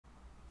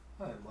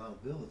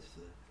Wild Bill. It's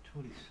the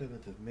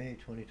 27th of May,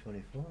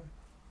 2024.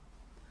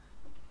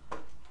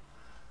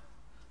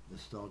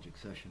 Nostalgic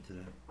session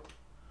today.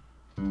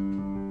 2,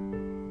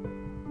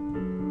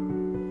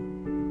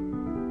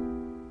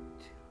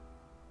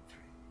 3,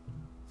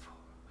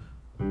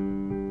 4.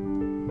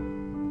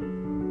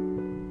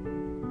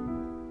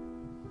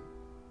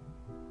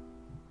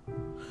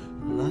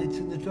 Lights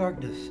in the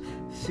darkness,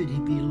 city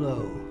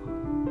below.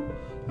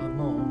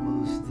 I'm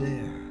almost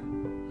there.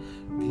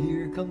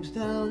 Gear comes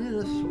down in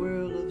a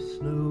swirl of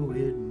snow.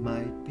 It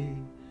might be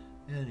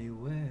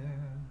anywhere.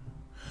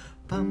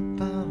 Bum,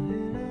 bum,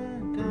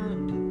 da, da,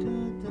 da, da,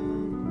 da.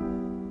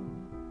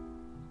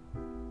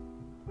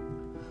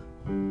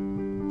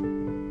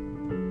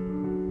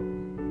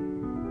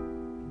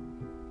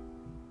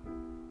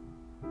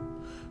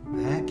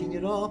 Packing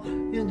it all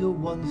into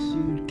one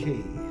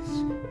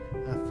suitcase.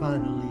 I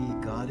finally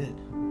got it.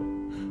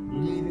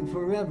 Leaving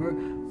forever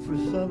for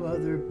some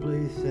other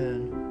place,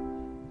 and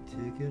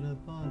ticket I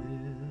bought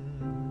it.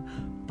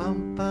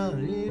 Bum, ba,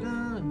 dee,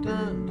 da,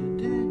 da, da,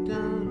 da,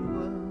 da,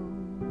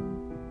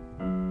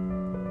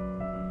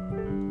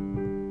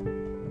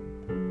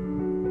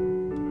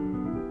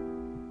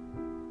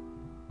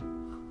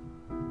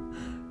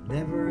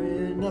 never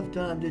enough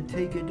time to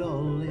take it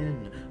all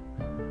in.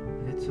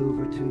 It's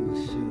over too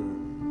soon.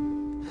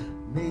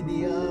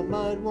 Maybe I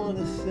might want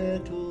to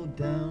settle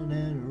down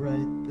and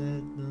write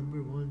that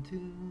number one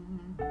tune.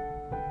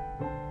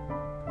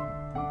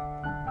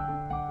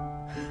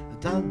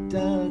 Da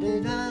da da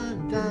da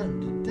da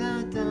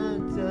da da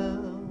da.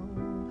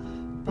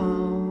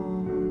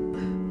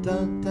 Da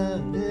da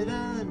da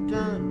da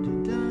da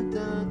da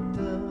da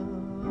da.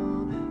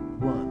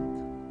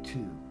 1,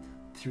 2,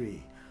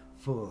 3,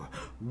 4.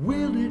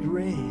 Will it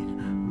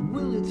rain?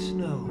 Will it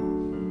snow?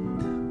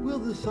 Will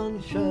the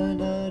sun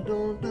shine? I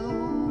don't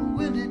know.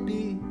 Will it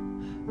be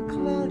a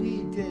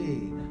cloudy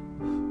day?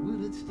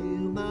 Will it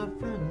steal my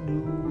friend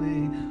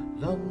away?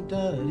 Dum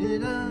da da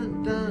da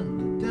da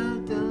da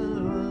da.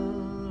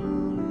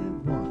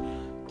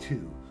 1,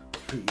 2,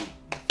 3,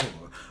 4.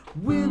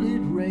 Will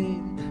it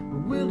rain?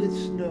 Will it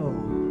snow?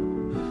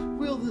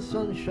 Will the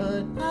sun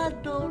shine? I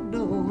don't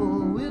know.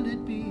 Will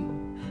it be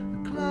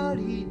a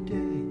cloudy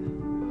day?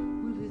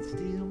 Will it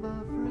steal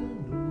my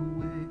friend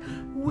away?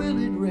 Will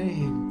it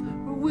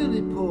rain or will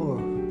it pour?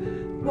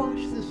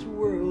 Wash this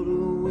world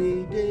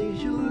away,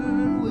 deja,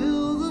 and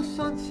will the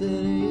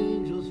sunset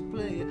angels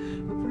play a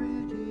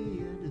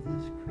pretty end to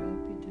this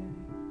crappy day?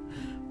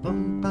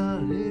 Bum, ba,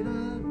 da, da,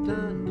 da,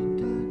 da,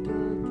 da, da.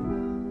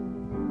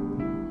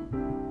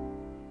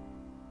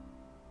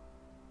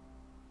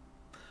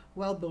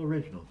 Wild Bill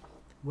Original,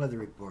 Weather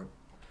Report.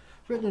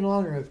 Written in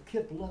honor of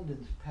Kip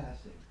London's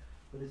passing,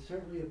 but it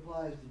certainly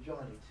applies to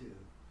Johnny too,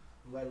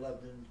 who I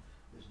loved and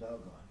is now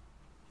gone.